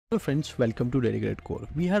Hello friends, welcome to Dedicated Core.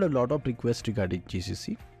 We had a lot of requests regarding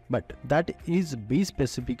GCC, but that is based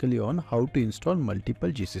specifically on how to install multiple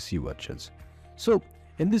GCC versions. So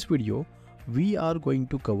in this video, we are going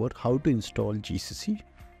to cover how to install GCC.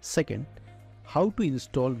 Second, how to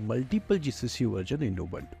install multiple GCC version in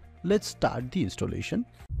Ubuntu. Let's start the installation.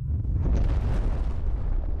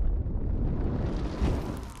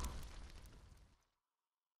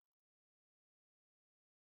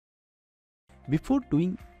 Before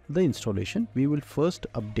doing the installation, we will first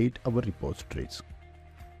update our repositories.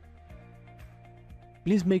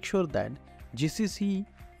 Please make sure that GCC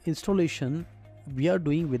installation we are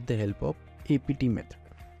doing with the help of apt method.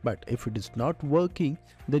 But if it is not working,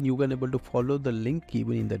 then you can able to follow the link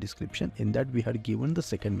given in the description. In that we had given the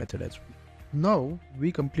second method as well. Now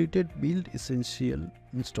we completed build essential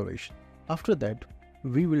installation. After that,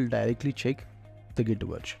 we will directly check the Git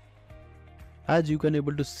version. As you can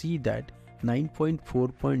able to see that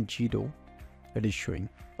 9.4.0 it is showing.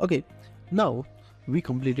 Okay, now we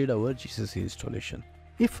completed our GCC installation.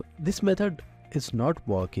 If this method is not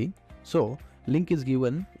working, so link is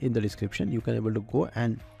given in the description. You can able to go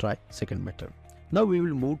and try second method. Now we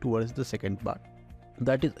will move towards the second part,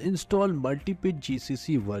 that is install multiple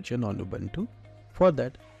GCC version on Ubuntu. For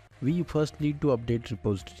that, we first need to update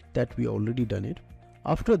repository, that we already done it.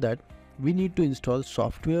 After that, we need to install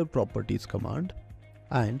software properties command,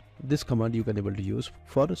 and this command you can able to use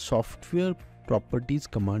for software properties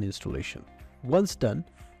command installation. Once done,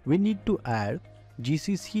 we need to add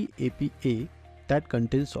GCC APA that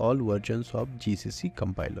contains all versions of GCC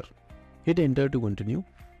compiler. Hit enter to continue.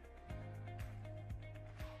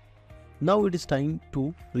 Now it is time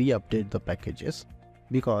to re-update the packages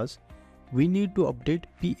because we need to update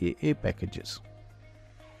PAA packages.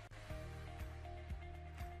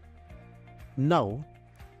 Now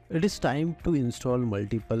it is time to install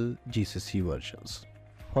multiple GCC versions.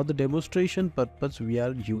 For the demonstration purpose, we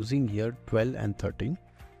are using here 12 and 13.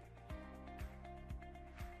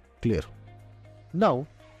 Clear. Now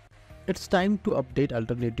it's time to update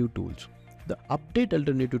alternative tools. The update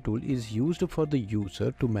alternative tool is used for the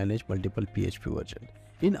user to manage multiple PHP version.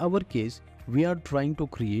 In our case, we are trying to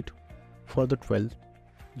create for the 12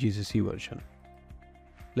 GCC version.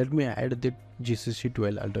 Let me add the GCC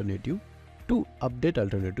 12 alternative to update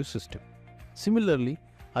alternative system. Similarly,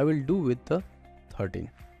 I will do with the 13.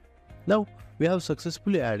 Now we have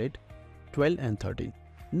successfully added 12 and 13.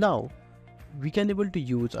 Now we can able to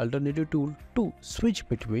use alternative tool to switch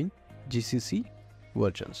between GCC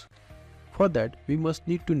versions. For that, we must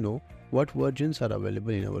need to know what versions are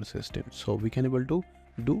available in our system. So we can able to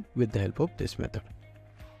do with the help of this method.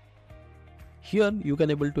 Here you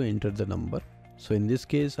can able to enter the number. So in this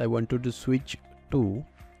case, I wanted to switch to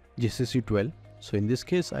GCC 12. So in this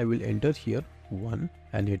case, I will enter here 1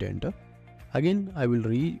 and hit enter. Again, I will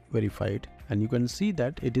re-verify it, and you can see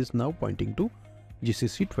that it is now pointing to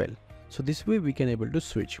GCC 12. So this way we can able to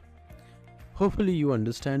switch. Hopefully you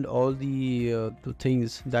understand all the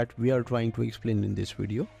things that we are trying to explain in this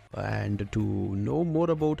video. And to know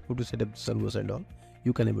more about how to set up servers and all,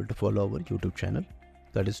 you can able to follow our YouTube channel,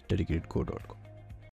 that is dedicatedcore.com.